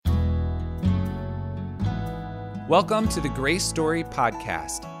Welcome to the Grace Story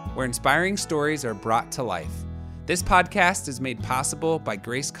Podcast, where inspiring stories are brought to life. This podcast is made possible by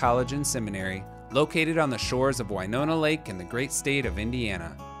Grace College and Seminary, located on the shores of Winona Lake in the great state of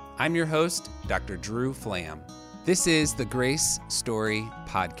Indiana. I'm your host, Dr. Drew Flam. This is the Grace Story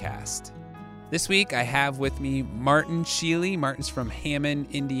Podcast. This week, I have with me Martin Sheely. Martin's from Hammond,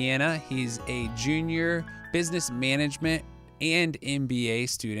 Indiana. He's a junior business management and MBA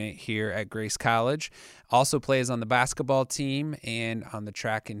student here at Grace College. Also plays on the basketball team and on the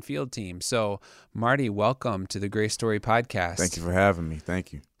track and field team. So, Marty, welcome to the Grace Story Podcast. Thank you for having me.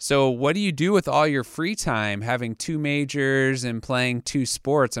 Thank you. So what do you do with all your free time, having two majors and playing two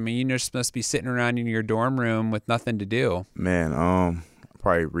sports? I mean, you just must be sitting around in your dorm room with nothing to do. Man,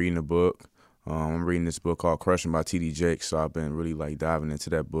 probably reading a book. I'm reading this book called Crushing by T.D. Jakes, so I've been really diving into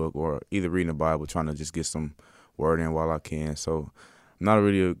that book, or either reading the Bible, trying to just get some word in while I can. So I'm not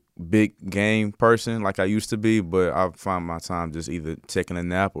really a big game person like I used to be, but I find my time just either taking a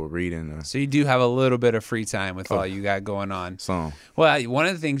nap or reading. So you do have a little bit of free time with all you got going on. Some. Well, one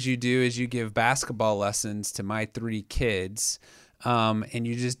of the things you do is you give basketball lessons to my three kids, and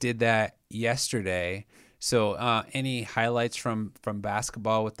you just did that yesterday. So any highlights from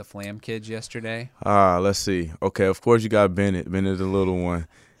basketball with the Flam kids yesterday? Let's see. Okay, of course you got Bennett. Bennett, the little one.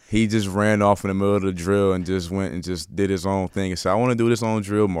 He just ran off in the middle of the drill and just went and just did his own thing and said, I want to do this own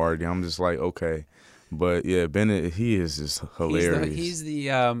drill, Marty. I'm just like, okay. But, yeah, Bennett, he is just hilarious.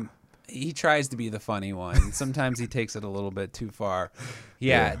 He tries to be the funny one. Sometimes he takes it a little bit too far.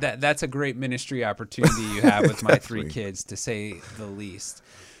 Yeah. That's a great ministry opportunity you have with my three kids, to say the least.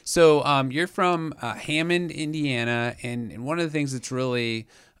 So you're from Hammond, Indiana, and one of the things that's really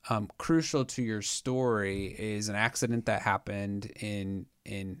crucial to your story is an accident that happened in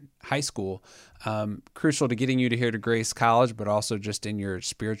high school, crucial to getting you to here to Grace College, but also just in your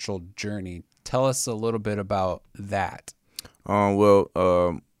spiritual journey. Tell us a little bit about that. We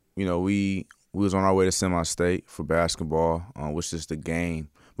was on our way to semi-state for basketball, which is the game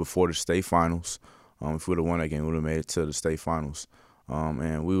before the state finals. If we would have won that game, we would have made it to the state finals.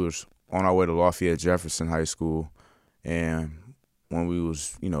 And we was on our way to Lafayette Jefferson High School, and when we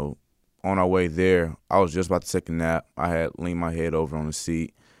was, on our way there, I was just about to take a nap. I had leaned my head over on the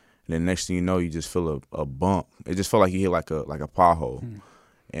seat, and then next thing you know, you just feel a bump. It just felt like you hit like a pothole,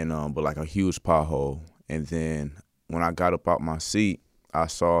 and but like a huge pothole. And then when I got up out my seat, I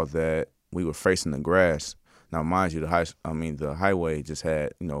saw that we were facing the grass. Now, mind you, the highway just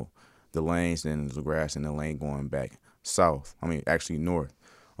had the lanes, then the grass, and the lane going back south. Actually north.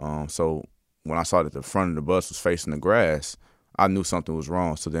 So when I saw that the front of the bus was facing the grass, I knew something was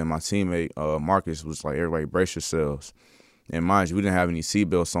wrong. So then my teammate, Marcus, was like, everybody brace yourselves. And mind you, we didn't have any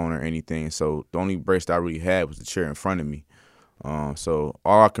seatbelts on or anything. So the only brace that I really had was the chair in front of me. So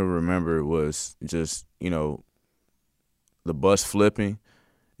all I can remember was just, the bus flipping.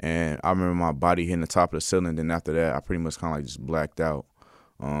 And I remember my body hitting the top of the ceiling. Then after that, I pretty much kind of like just blacked out.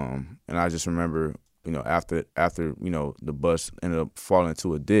 And I just remember, after the bus ended up falling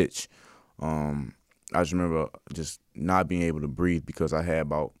into a ditch, I just remember just not being able to breathe because I had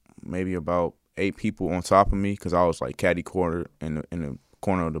maybe about 8 people on top of me because I was like catty corner in the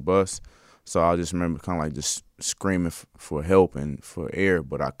corner of the bus. So I just remember kind of like just screaming for help and for air,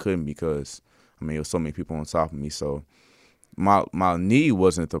 but I couldn't because, there was so many people on top of me. So my knee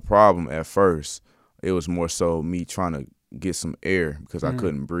wasn't the problem at first. It was more so me trying to get some air because I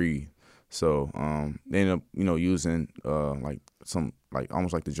couldn't breathe. So they ended up, using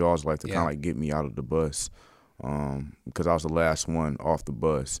almost like the Jaws light to kind of like get me out of the bus because I was the last one off the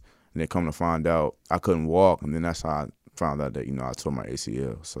bus. And then come to find out I couldn't walk, and then that's how I found out that, I tore my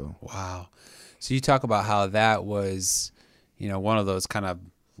ACL. So wow. So you talk about how that was, one of those kind of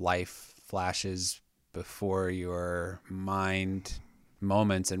life flashes before your mind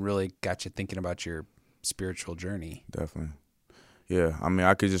moments and really got you thinking about your spiritual journey. Definitely. Yeah,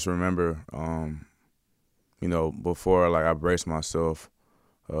 I could just remember, before I braced myself,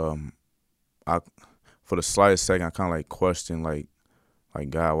 for the slightest second, I kind of like questioned, like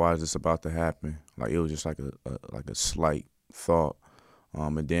God, why is this about to happen? Like it was just like a slight thought,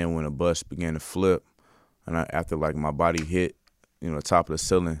 and then when the bus began to flip, and after my body hit, the top of the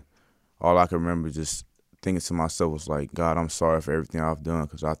ceiling, all I could remember just thinking to myself was like, God, I'm sorry for everything I've done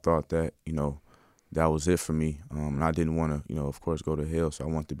because I thought that that was it for me. And I didn't want to, of course, go to hell. So I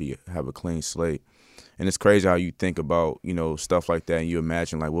wanted to have a clean slate. And it's crazy how you think about, stuff like that. And you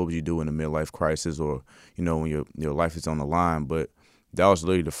imagine, what would you do in a midlife crisis or, when your life is on the line. But that was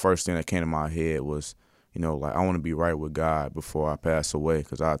literally the first thing that came to my head was, I want to be right with God before I pass away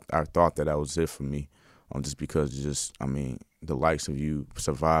because I thought that was it for me. Just because the likes of you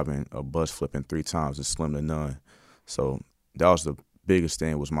surviving a bus flipping 3 times is slim to none. So that was the biggest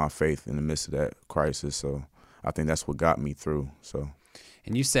thing, was my faith in the midst of that crisis. So I think that's what got me through. So.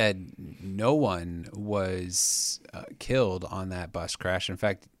 And you said no one was killed on that bus crash. In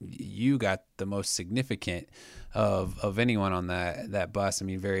fact, you got the most significant of anyone on that bus. I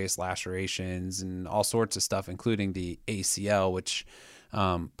mean, various lacerations and all sorts of stuff, including the ACL, which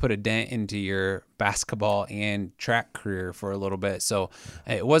put a dent into your basketball and track career for a little bit. So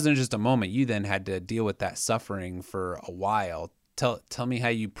it wasn't just a moment. You then had to deal with that suffering for a while. Tell me how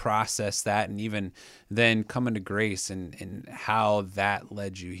you process that, and even then coming to Grace and how that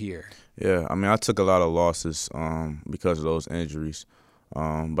led you here. Yeah, I mean, I took a lot of losses because of those injuries.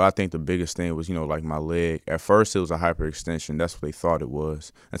 But I think the biggest thing was, like my leg. At first, it was a hyperextension. That's what they thought it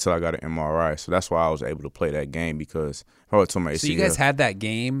was until I got an MRI. So that's why I was able to play that game, because if I would tell my ACL. So you guys had that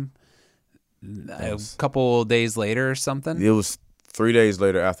game a couple days later or something? It was 3 days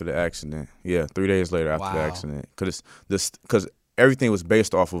later after the accident. Yeah, 3 days later after the accident. Because everything was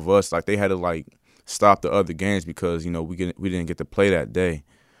based off of us. Like, they had to stop the other games because we didn't get to play that day.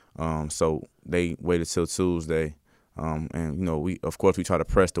 So they waited till Tuesday. And we try to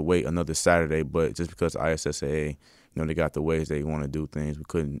press to wait another Saturday, but just because ISSAA, they got the ways they want to do things, we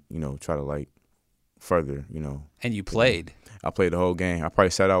couldn't try to further. And you played. I played the whole game. I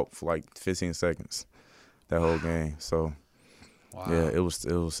probably sat out for 15 seconds that whole game. So yeah, it was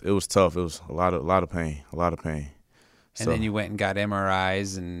tough. It was a lot of pain. And then you went and got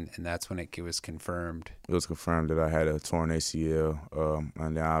MRIs, and that's when it was confirmed. It was confirmed that I had a torn ACL,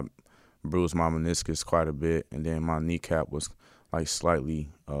 and then I bruised my meniscus quite a bit, and then my kneecap was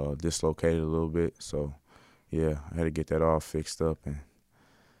slightly dislocated a little bit. So yeah, I had to get that all fixed up, and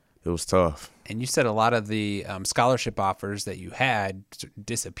it was tough. And you said a lot of the scholarship offers that you had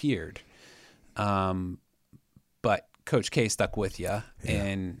disappeared, but Coach K stuck with you,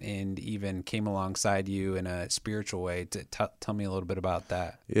 and even came alongside you in a spiritual way. Tell me a little bit about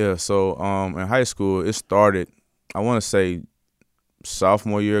that. Yeah, so in high school, it started, I want to say,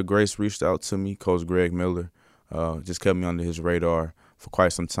 sophomore year. Grace reached out to me, Coach Greg Miller, just kept me under his radar for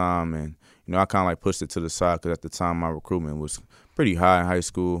quite some time. And, I kind of pushed it to the side because at the time my recruitment was pretty high in high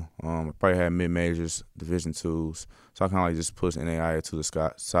school. I probably had mid-majors, Division IIs. So I kind of just pushed NAIA to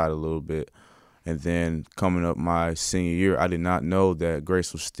the side a little bit. And then coming up my senior year, I did not know that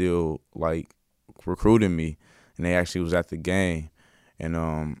Grace was still recruiting me, and they actually was at the game. And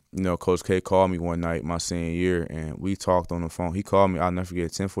Coach K called me one night my senior year, and we talked on the phone. He called me, I'll never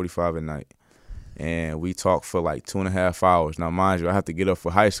forget, 10:45 at night, and we talked for 2.5 hours. Now, mind you, I have to get up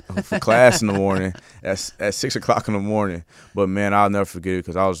for class in the morning at 6 o'clock in the morning. But man, I'll never forget it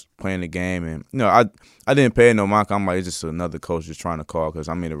because I was playing the game, and I didn't pay no mind. I'm it's just another coach just trying to call, because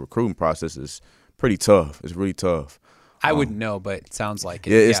the recruiting process is pretty tough. It's really tough. I wouldn't know, but it sounds like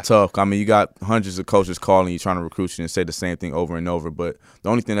it. Yeah, it's tough. You got hundreds of coaches calling you, trying to recruit you and say the same thing over and over. But the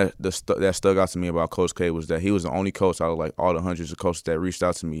only thing that stuck out to me about Coach K was that he was the only coach out of all the hundreds of coaches that reached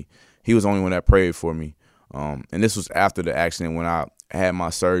out to me. He was the only one that prayed for me. And this was after the accident when I had my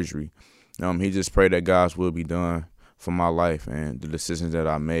surgery. He just prayed that God's will be done for my life and the decisions that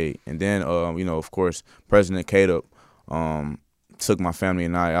I made. And then, of course, President Cato took my family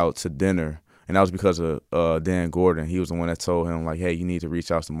and I out to dinner. And that was because of Dan Gordon. He was the one that told him, hey, you need to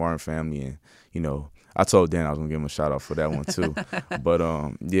reach out to Martin family. And, I told Dan I was going to give him a shout-out for that one, too. But,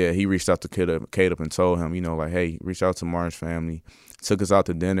 he reached out to Caleb and told him, hey, reach out to Martin's family. Took us out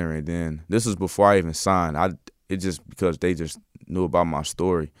to dinner. And then this was before I even signed. It just because they just knew about my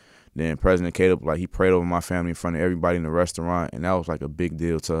story. Then President Caleb, he prayed over my family in front of everybody in the restaurant. And that was, a big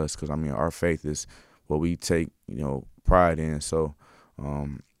deal to us because, our faith is what we take, pride in. So,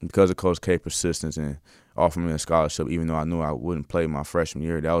 because of Coach K's persistence and offering me a scholarship, even though I knew I wouldn't play my freshman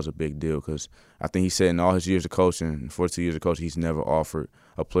year, that was a big deal because I think he said in all his years of coaching, 42 years of coaching, he's never offered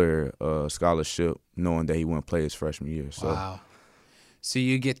a player a scholarship knowing that he wouldn't play his freshman year. So. Wow. So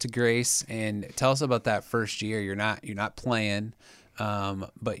you get to Grace, and tell us about that first year. You're not playing,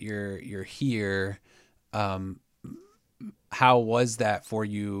 but you're here. How was that for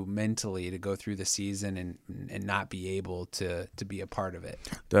you mentally to go through the season and not be able to be a part of it?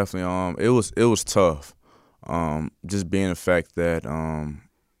 Definitely. It was tough. Just being the fact that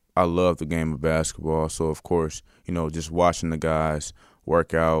I love the game of basketball. So of course, just watching the guys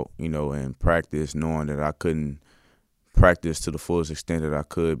work out, and practice, knowing that I couldn't practice to the fullest extent that I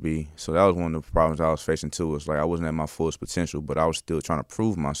could be. So that was one of the problems I was facing too. Was I wasn't at my fullest potential, but I was still trying to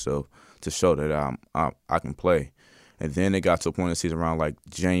prove myself to show that I can play. And then it got to a point in the season around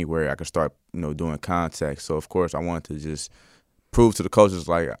January, I could start, doing contact. So of course I wanted to just prove to the coaches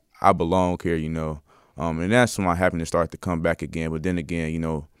I belong here, and that's when my happiness started to come back again. But then again,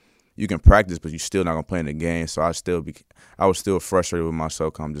 you you can practice, but you're still not gonna play in the game. So I was still frustrated with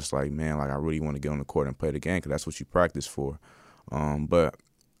myself. I'm just like, man, like I really want to get on the court and play the game because that's what you practice for. But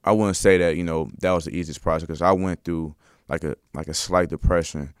I wouldn't say that that was the easiest process because I went through like a slight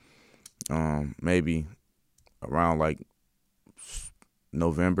depression, maybe around like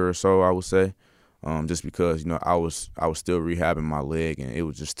November or so, I would say. Just because I was still rehabbing my leg, and it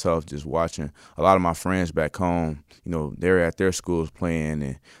was just tough just watching a lot of my friends back home. They're at their schools playing,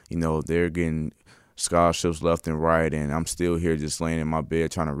 and they're getting scholarships left and right, and I'm still here just laying in my bed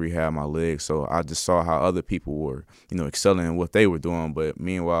trying to rehab my leg. So I just saw how other people were excelling in what they were doing, but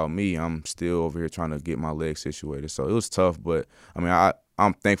meanwhile I'm still over here trying to get my leg situated. So it was tough, but I mean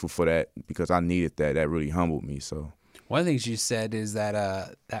I'm thankful for that because I needed that. That really humbled me. So. One of the things you said is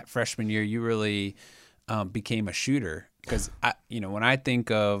that that freshman year you really became a shooter because when I think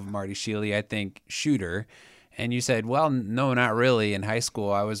of Marty Shealy, I think shooter, and you said, well, no, not really. In high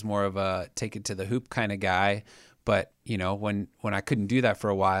school, I was more of a take it to the hoop kind of guy, but when I couldn't do that for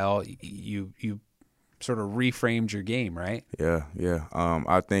a while, you sort of reframed your game, right? Yeah.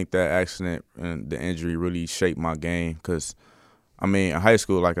 I think that accident and the injury really shaped my game because. I mean, in high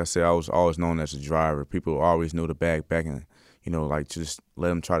school, like I said, I was always known as a driver. People always knew the back and, like just let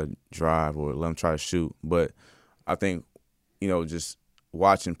them try to drive or let them try to shoot. But I think, just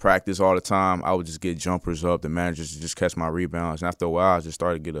watching practice all the time, I would just get jumpers up. The managers would just catch my rebounds. And after a while, I just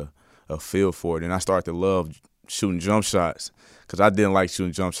started to get a feel for it. And I started to love shooting jump shots because I didn't like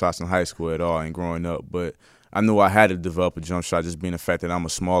shooting jump shots in high school at all and growing up. But I knew I had to develop a jump shot just being the fact that I'm a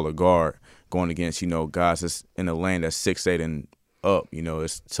smaller guard going against, guys that's in the lane that's 6'8" and up,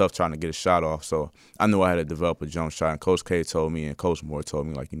 it's tough trying to get a shot off. So I knew I had to develop a jump shot. And Coach K told me and Coach Moore told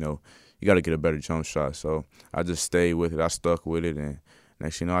me, like, you got to get a better jump shot. So I just stayed with it. I stuck with it. And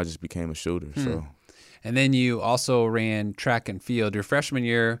next I just became a shooter. So. And then you also ran track and field. Your freshman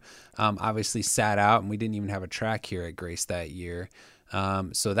year obviously sat out, and we didn't even have a track here at Grace that year.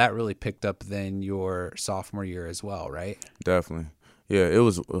 So that really picked up then your sophomore year as well, right? Definitely. Yeah, it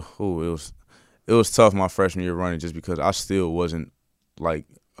was tough my freshman year running just because I still wasn't like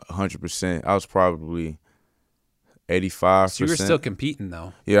 100%. I was probably 85%. So you were still competing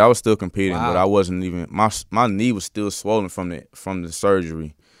though. Yeah, I was still competing, wow. But I wasn't even my knee was still swollen from the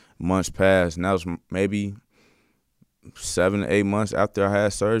surgery months past, and that was maybe 7 to 8 months after I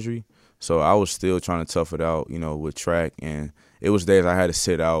had surgery. So I was still trying to tough it out, with track, and it was days I had to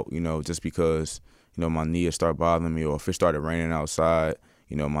sit out, just because my knee had started bothering me, or if it started raining outside.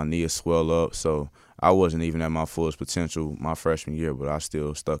 My knee would swell up, so I wasn't even at my fullest potential my freshman year, but I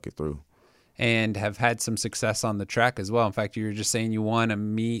still stuck it through. And have had some success on the track as well. In fact, you were just saying you won a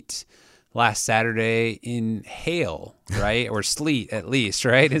meet last Saturday in hail, right? Or sleet at least,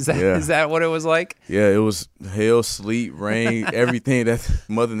 right? Is that what it was like? Yeah, it was hail, sleet, rain, everything that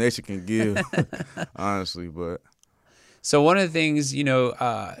Mother Nature can give, honestly. But so one of the things,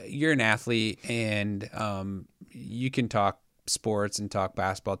 you're an athlete, and you can talk sports and talk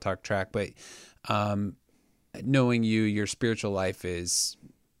basketball, talk track, but knowing your spiritual life is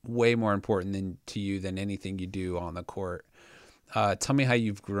way more important to you than anything you do on the court. Tell me how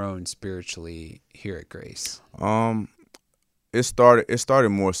you've grown spiritually here at Grace. It started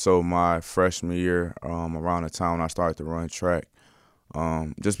more so my freshman year, around the time when I started to run track.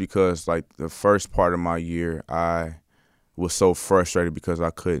 Just because like the first part of my year, I was so frustrated because I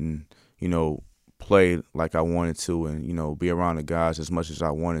couldn't, play like I wanted to and, be around the guys as much as I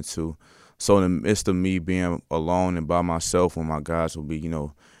wanted to. So in the midst of me being alone and by myself when my guys would be,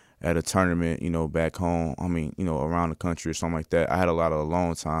 at a tournament, back home, around the country or something like that, I had a lot of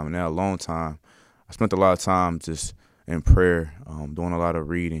alone time. And that alone time, I spent a lot of time just in prayer, doing a lot of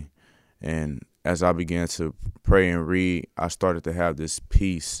reading. And as I began to pray and read, I started to have this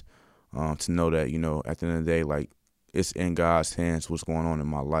peace to know that, at the end of the day, like, it's in God's hands what's going on in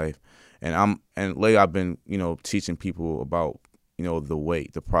my life. And lately I've been, teaching people about,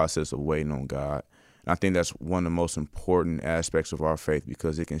 the process of waiting on God. And I think that's one of the most important aspects of our faith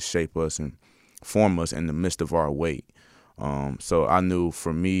because it can shape us and form us in the midst of our wait. So I knew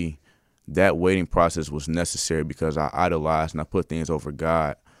for me that waiting process was necessary because I idolized and I put things over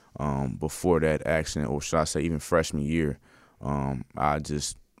God before that accident, or should I say even freshman year.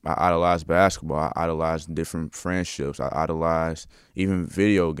 I idolized basketball. I idolized different friendships. I idolized even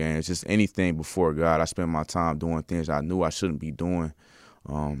video games, just anything before God. I spent my time doing things I knew I shouldn't be doing.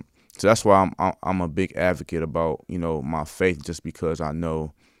 So that's why I'm a big advocate about, my faith, just because I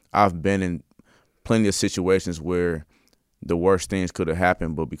know I've been in plenty of situations where the worst things could have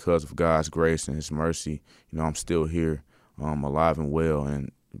happened, but because of God's grace and His mercy, I'm still here, alive and well.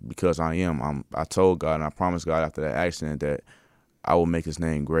 And because I told God and I promised God after that accident that I will make his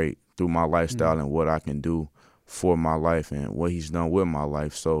name great through my lifestyle and what I can do for my life and what he's done with my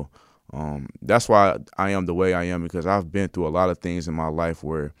life. So that's why I am the way I am, because I've been through a lot of things in my life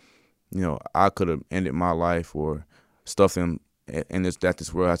where, I could have ended my life, or stuff that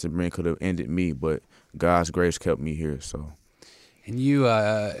this world has to bring could have ended me, but God's grace kept me here. So, and you,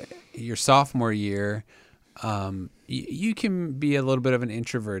 your sophomore year, you can be a little bit of an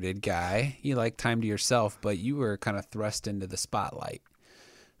introverted guy. You like time to yourself, but you were kind of thrust into the spotlight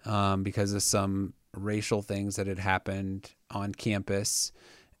because of some racial things that had happened on campus,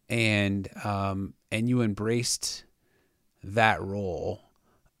 and you embraced that role,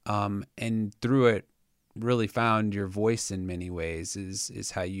 and through it really found your voice in many ways,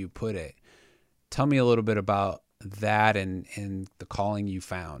 is how you put it. Tell me a little bit about that and the calling you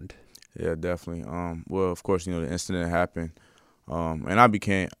found. Yeah, definitely. Well, of course, the incident happened, and I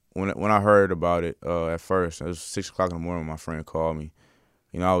became, when I heard about it at first, it was 6 o'clock in the morning when my friend called me.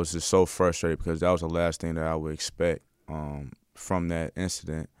 I was just so frustrated because that was the last thing that I would expect from that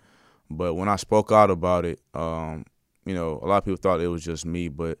incident. But when I spoke out about it, a lot of people thought it was just me,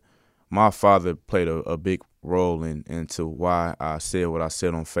 but my father played a big role into why I said what I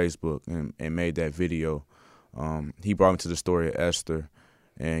said on Facebook and made that video. He brought me to the story of Esther,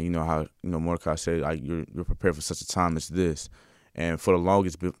 and how Mordecai said, like, you're prepared for such a time as this. And for the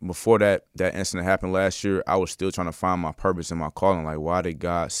longest, before that incident happened last year, I was still trying to find my purpose and my calling. Like, why did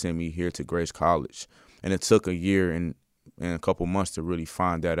God send me here to Grace College? And it took a year and a couple months to really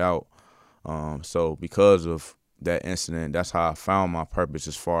find that out. So because of that incident, that's how I found my purpose,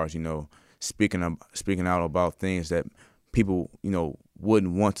 as far as, speaking out about things that people,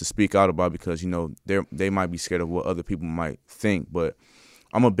 wouldn't want to speak out about because, they might be scared of what other people might think. But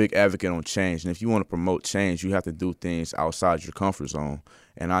I'm a big advocate on change. And if you want to promote change, you have to do things outside your comfort zone.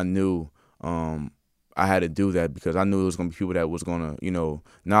 And I knew I had to do that because I knew it was going to be people that was going to,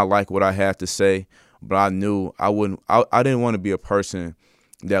 not like what I had to say. But I knew I didn't want to be a person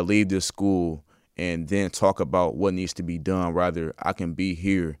that leave this school and then talk about what needs to be done. Rather, I can be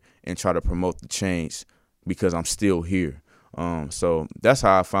here and try to promote the change because I'm still here. So that's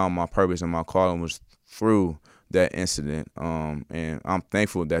how I found my purpose and my calling, was through that incident. And I'm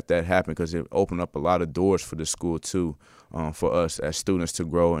thankful that happened because it opened up a lot of doors for the school too, for us as students to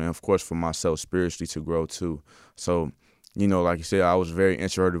grow, and of course for myself spiritually to grow too. So, like you said, I was very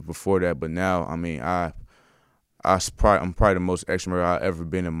introverted before that, but now, I'm probably the most extroverted I've ever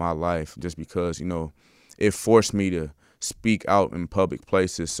been in my life, just because, it forced me to speak out in public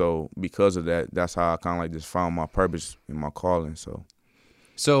places. So because of that, that's how I kind of like just found my purpose and my calling. So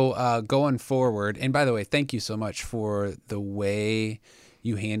going forward, and by the way, thank you so much for the way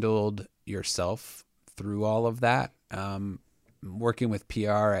you handled yourself through all of that. Working with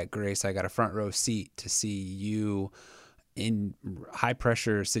PR at Grace, I got a front row seat to see you in high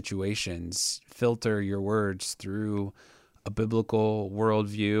pressure situations filter your words through a biblical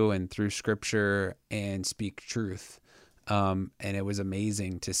worldview and through scripture and speak truth. And it was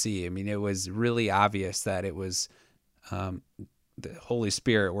amazing to see. I mean, it was really obvious that it was the Holy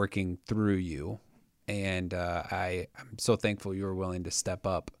Spirit working through you. And I'm so thankful you were willing to step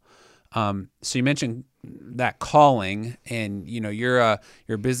up. So you mentioned that calling, and you're a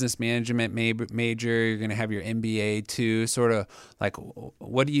business management major. You're going to have your MBA too. Sort of like,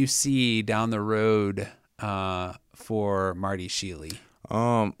 what do you see down the road for Marty Sheely?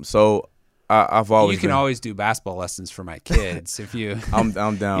 So I've always. You can always do basketball lessons for my kids if you. I'm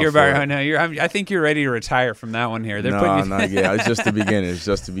down. You're for about it. No, I think you're ready to retire from that one here. Yeah, it's just the beginning. It's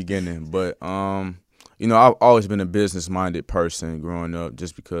just the beginning. But I've always been a business-minded person growing up,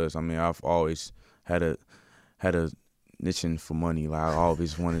 just because I've always had a niching for money. Like, I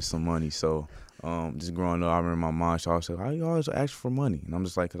always wanted some money. So just growing up, I remember my mom, she always said, "How you always ask for money?" And I'm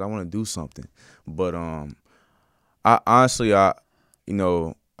just like, "Cause I want to do something." But I honestly, I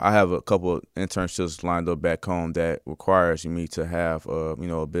have a couple of internships lined up back home that requires me to have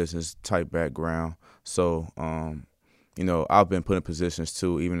a business type background. So I've been put in positions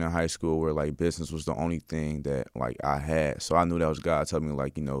too, even in high school, where like business was the only thing that like I had. So I knew that was God telling me,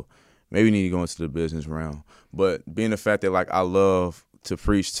 like, maybe you need to go into the business realm. But being the fact that like I love to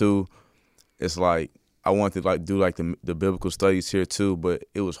preach too, it's like I wanted to like do like the biblical studies here too, but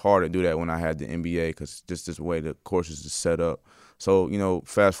it was hard to do that when I had the MBA, because just this way the courses is set up. So,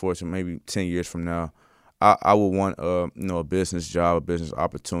 fast forward to maybe 10 years from now, I would want a business job, a business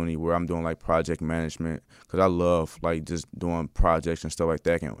opportunity where I'm doing like project management, because I love like just doing projects and stuff like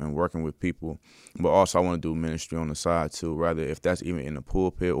that and working with people. But also I want to do ministry on the side too, rather if that's even in the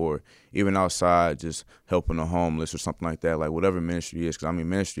pulpit or even outside, just helping the homeless or something like that, like whatever ministry is. Because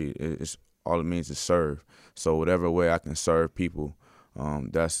ministry is all it means is serve. So whatever way I can serve people,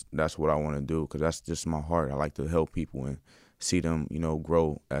 that's what I want to do, because that's just my heart. I like to help people and see them,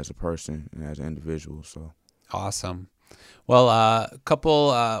 grow as a person and as an individual. So awesome. Well,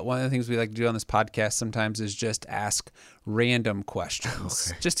 one of the things we like to do on this podcast sometimes is just ask random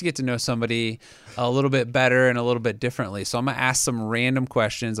questions, just to get to know somebody a little bit better and a little bit differently. So I'm going to ask some random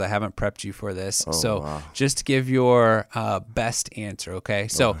questions. I haven't prepped you for this. Wow. Just to give your best answer, okay?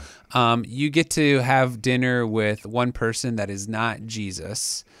 So you get to have dinner with one person that is not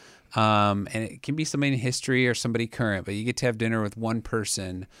Jesus, and it can be somebody in history or somebody current, but you get to have dinner with one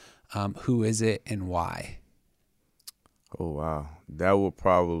person. Who is it and why? Oh, wow. That would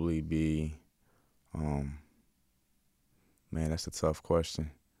probably be, man, that's a tough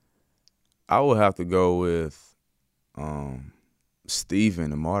question. I would have to go with Stephen,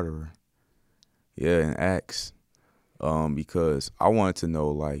 the martyr. Yeah, in Acts. Because I wanted to know,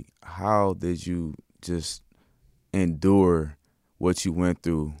 like, how did you just endure what you went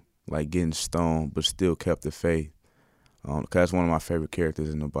through, like getting stoned, but still kept the faith? Because that's one of my favorite characters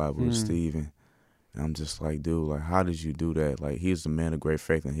in the Bible, is Stephen. And I'm just like, dude, like, how did you do that? Like, he was a man of great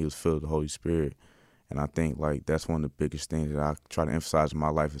faith, and he was filled with the Holy Spirit. And I think, like, that's one of the biggest things that I try to emphasize in my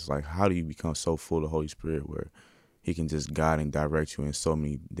life is, like, how do you become so full of the Holy Spirit where he can just guide and direct you in so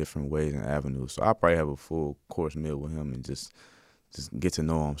many different ways and avenues? So I'll probably have a full course meal with him and just get to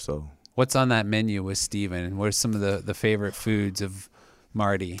know him. So what's on that menu with Stephen, and what are some of the favorite foods of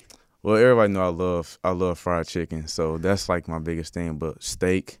Marty? Well, everybody know I love fried chicken, so that's, like, my biggest thing. But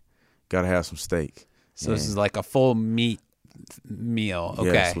steak, gotta have some steak. So this is like a full meat meal.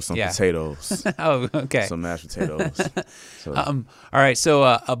 Okay. Yes, with some potatoes. Oh, okay. Some mashed potatoes. So. All right. So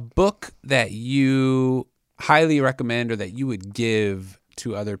a book that you highly recommend or that you would give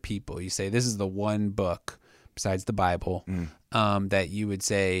to other people. You say this is the one book besides the Bible that you would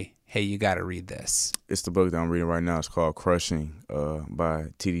say, hey, you got to read this. It's the book that I'm reading right now. It's called Crushing by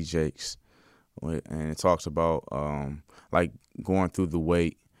T.D. Jakes. And it talks about like going through the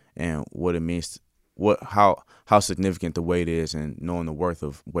weight and what it means, how significant the weight is, and knowing the worth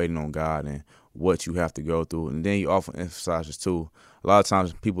of waiting on God and what you have to go through. And then he often emphasizes too, a lot of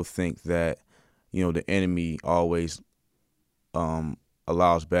times people think that, the enemy always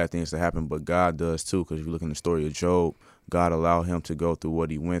allows bad things to happen, but God does too, because if you look in the story of Job, God allowed him to go through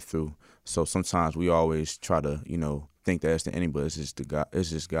what he went through. So sometimes we always try to, think that it's the enemy, but it's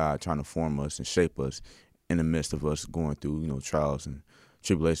just God trying to form us and shape us in the midst of us going through, trials and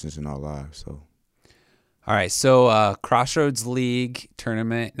tribulations in our lives. So. All right, so Crossroads League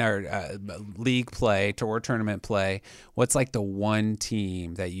tournament or league play or tournament play. What's like the one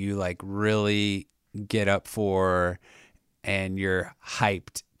team that you like really get up for, and you're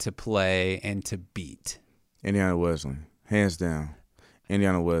hyped to play and to beat? Indiana Wesleyan, hands down.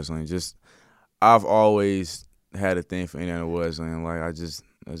 Indiana Wesleyan. I've always had a thing for Indiana Wesleyan. Like there's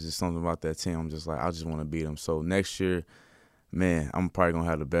just something about that team. I'm just like, I just want to beat them. So next year, man, I'm probably going to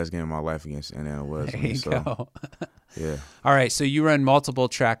have the best game of my life against Indiana Wesleyan. There you go. Yeah. All right, so you run multiple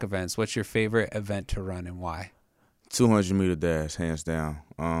track events. What's your favorite event to run and why? 200-meter dash, hands down,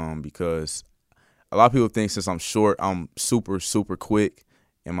 because a lot of people think since I'm short, I'm super, super quick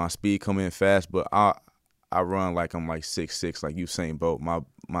and my speed come in fast, but I run like I'm like 6'6", like Usain Bolt.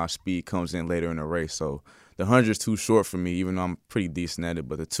 My speed comes in later in the race, so the 100 is too short for me, even though I'm pretty decent at it,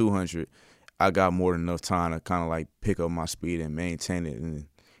 but the 200, I got more than enough time to kind of like pick up my speed and maintain it and,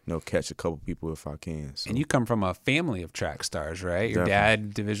 catch a couple people if I can. So. And you come from a family of track stars, right? Your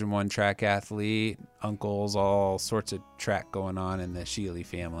dad, Division I track athlete, uncles, all sorts of track going on in the Sheely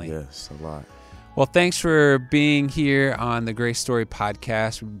family. Yes, a lot. Well, thanks for being here on the Grace Story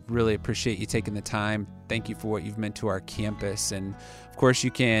podcast. We really appreciate you taking the time. Thank you for what you've meant to our campus. And, of course,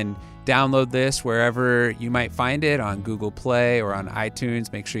 you can download this wherever you might find it, on Google Play or on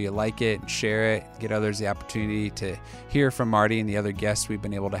iTunes. Make sure you like it and share it. Get others the opportunity to hear from Marty and the other guests we've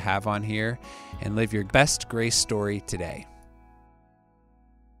been able to have on here, and live your best Grace story today.